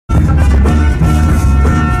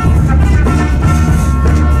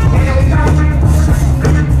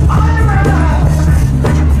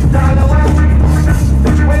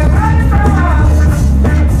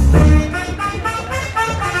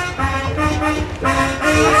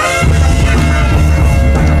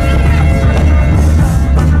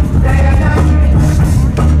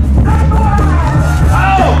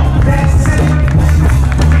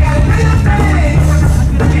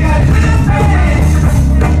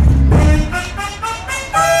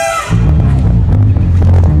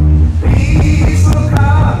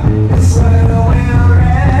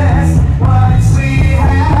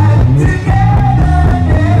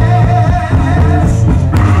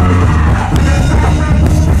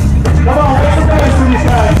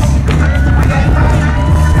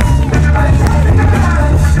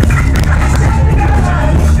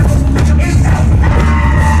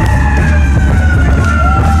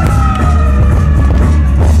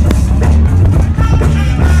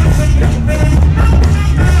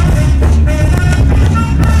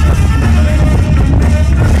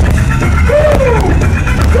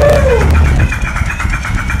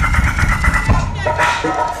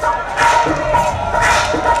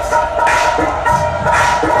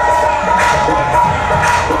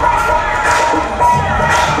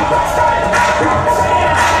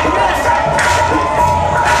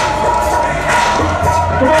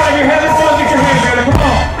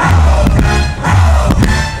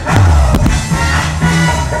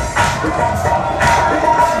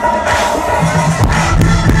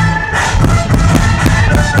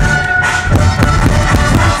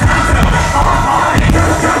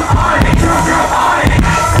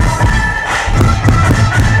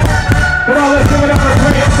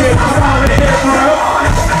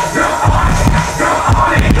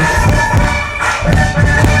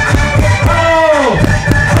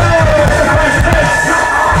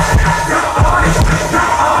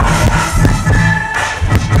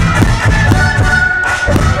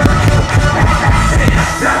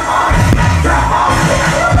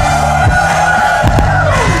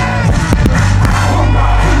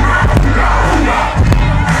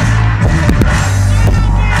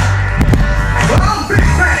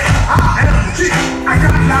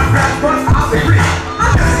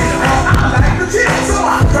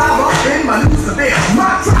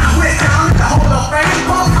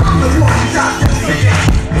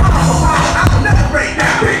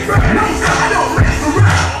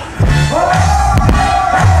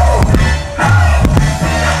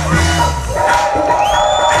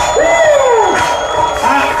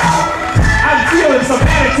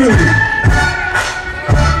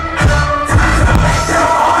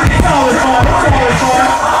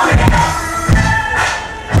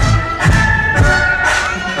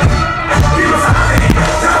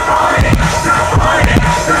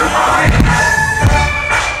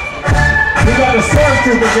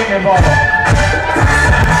Getting involved.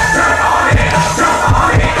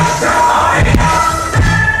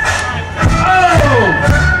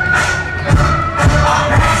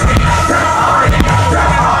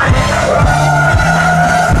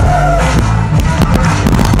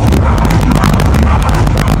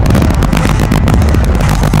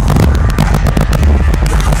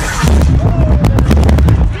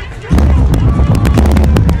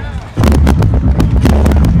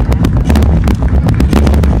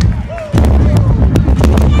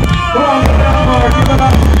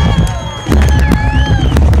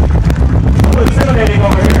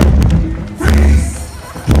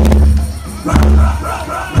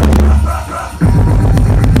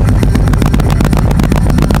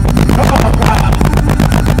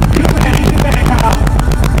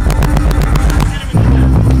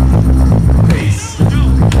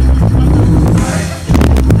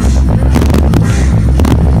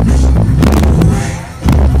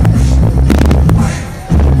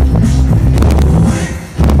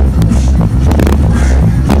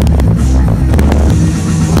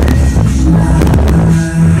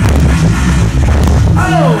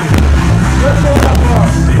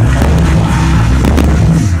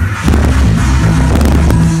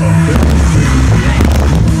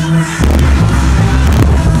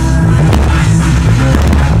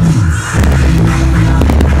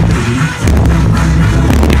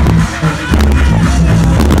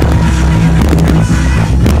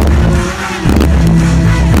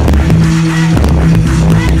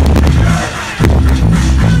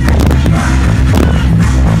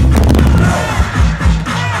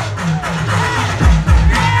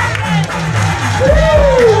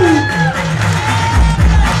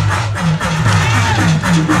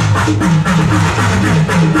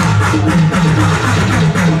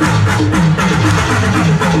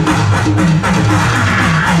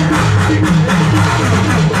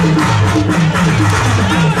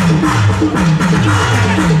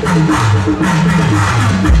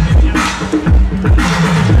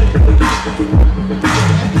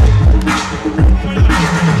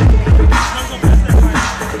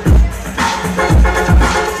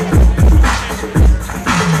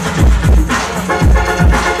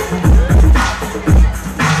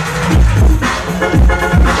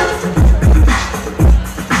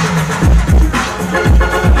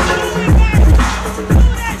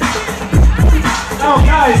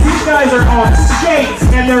 Guys are on skates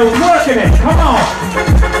and they're working it. Come on.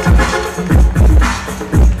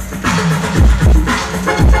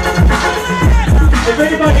 If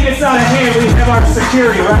anybody gets out of hand, we have our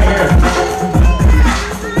security right here.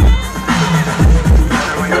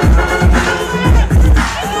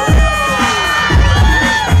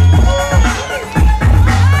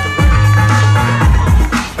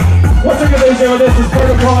 What's a good thing with this is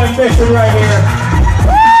protocol and mission right here.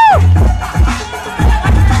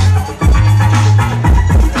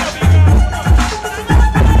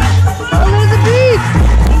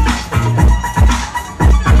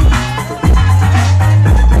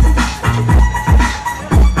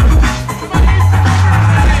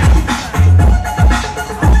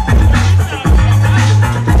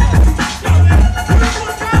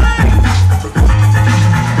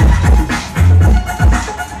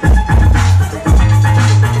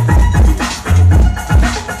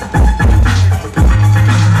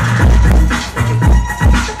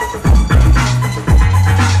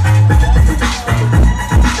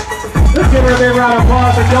 Round of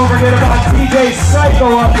applause, and don't forget about DJ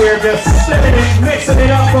Psycho up here, just sipping it, mixing it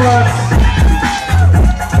up for us.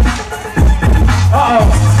 Uh-oh.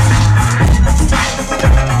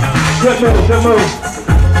 Good move, good move.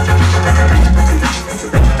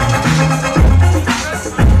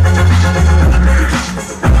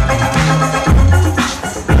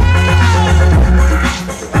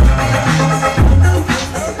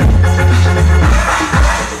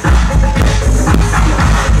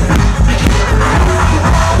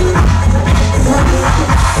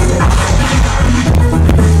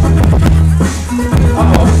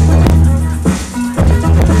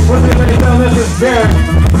 Derek.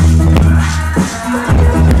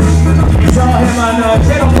 You saw him on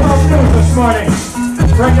Channel 12 News this morning.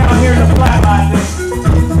 Right down here in the flatline.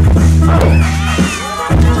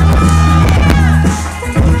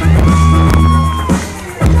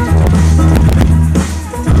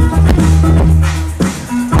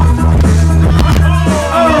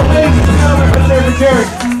 Oh, ladies and gentlemen, there's Derek.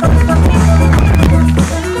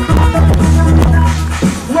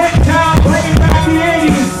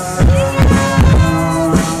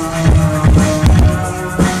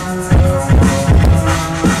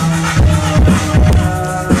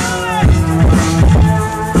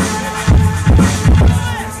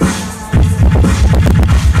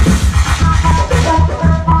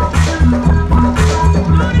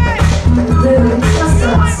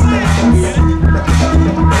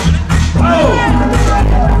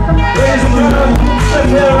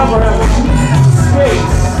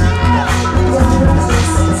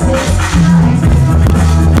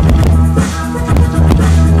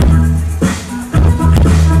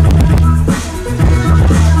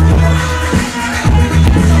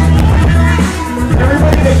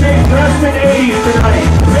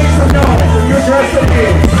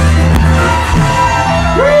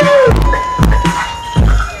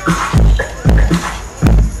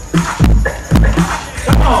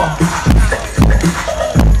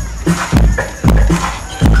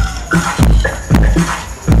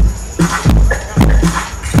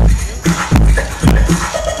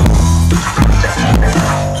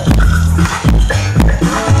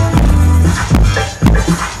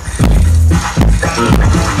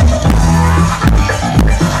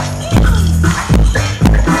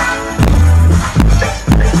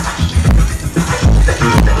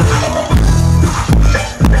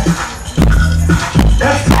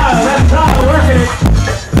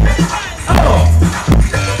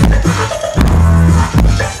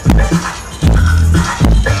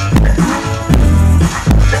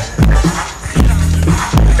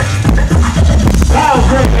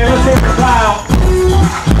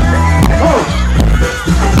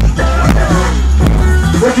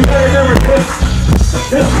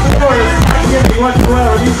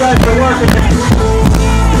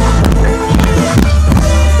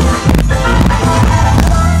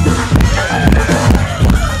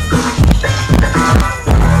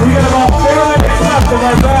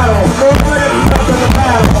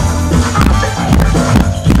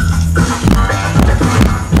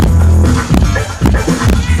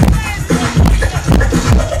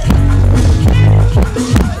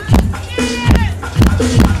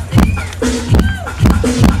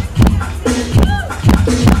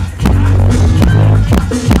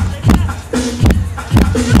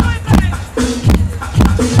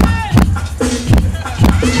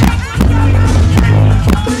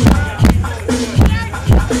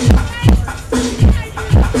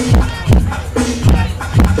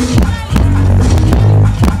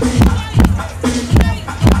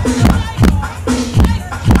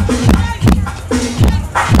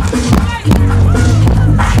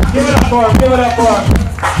 give it up for them.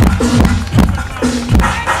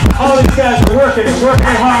 All these guys are working it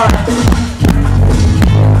hard.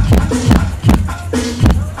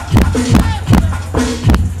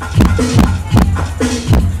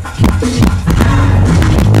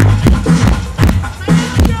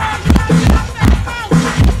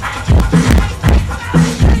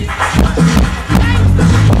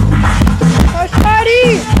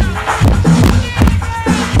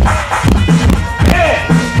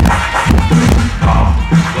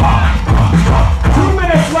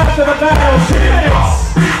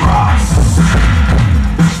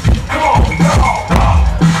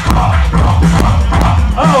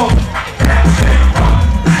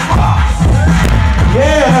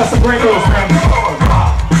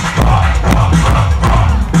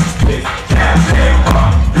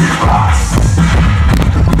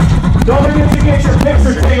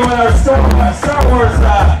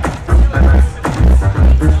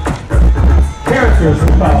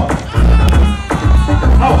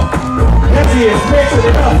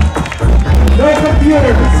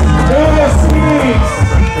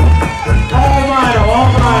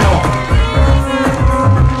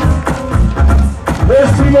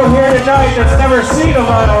 That's never seen a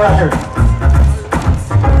vinyl record.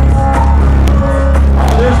 Oh,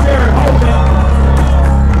 there's Darren Holden.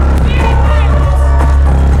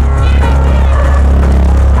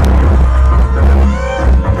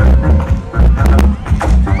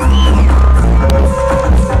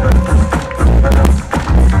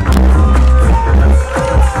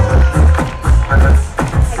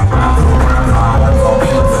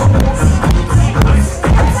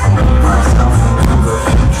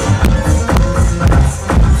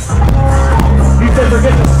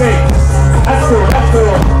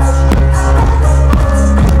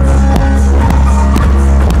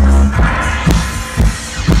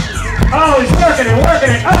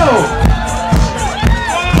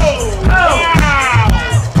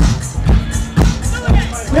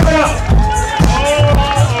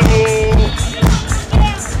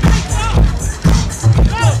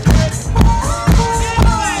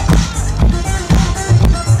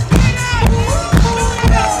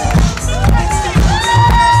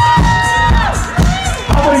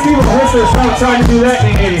 Trying to do that in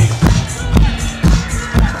the 80s.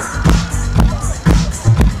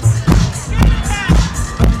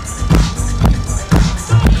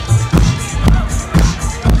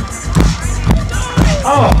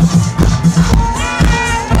 Oh!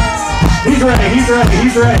 He's ready, he's ready,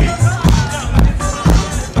 he's ready.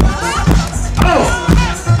 Oh!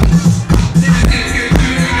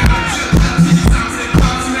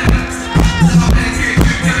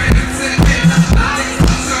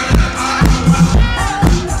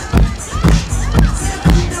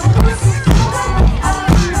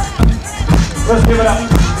 Let's give it up.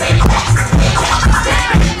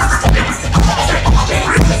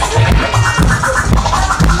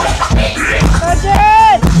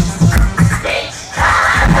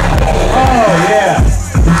 Oh, yeah.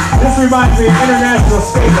 This reminds me of international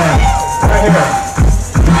skate band. Right here.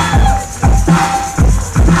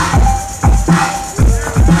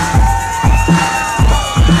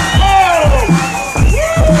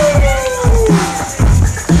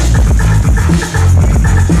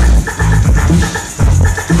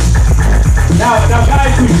 Now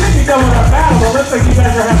guys, we should be done with our battle, but it looks like you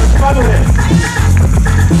guys are having fun with it.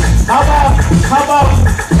 How about,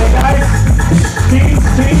 hey guys,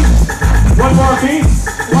 piece? One more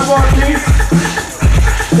piece?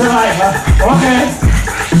 Tonight, huh? Okay.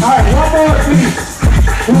 Alright, one more piece.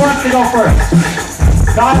 Who wants to go first?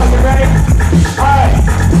 Donald, you ready? Alright,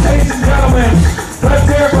 ladies and gentlemen, let's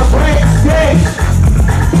hear it for BreakSK8.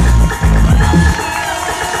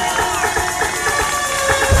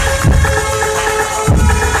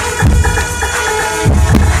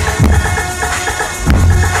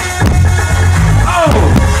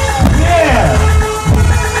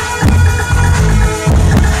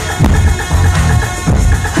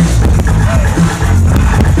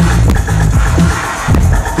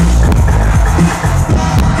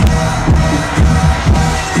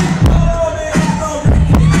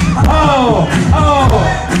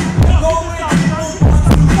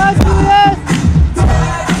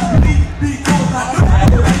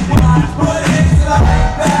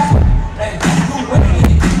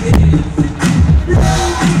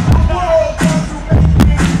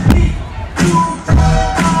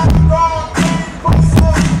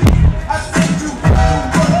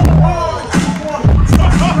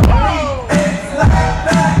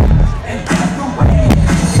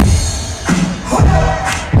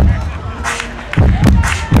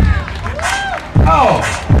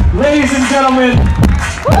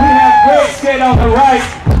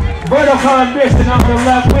 ambition on the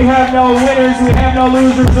left. We have no winners, we have no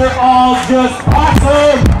losers. They're all just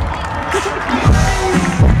awesome.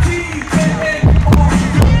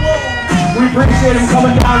 We appreciate them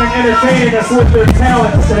coming down and entertaining us with their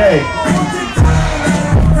talents today.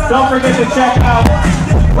 Don't forget to check out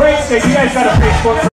BreakSK8. You guys got a Facebook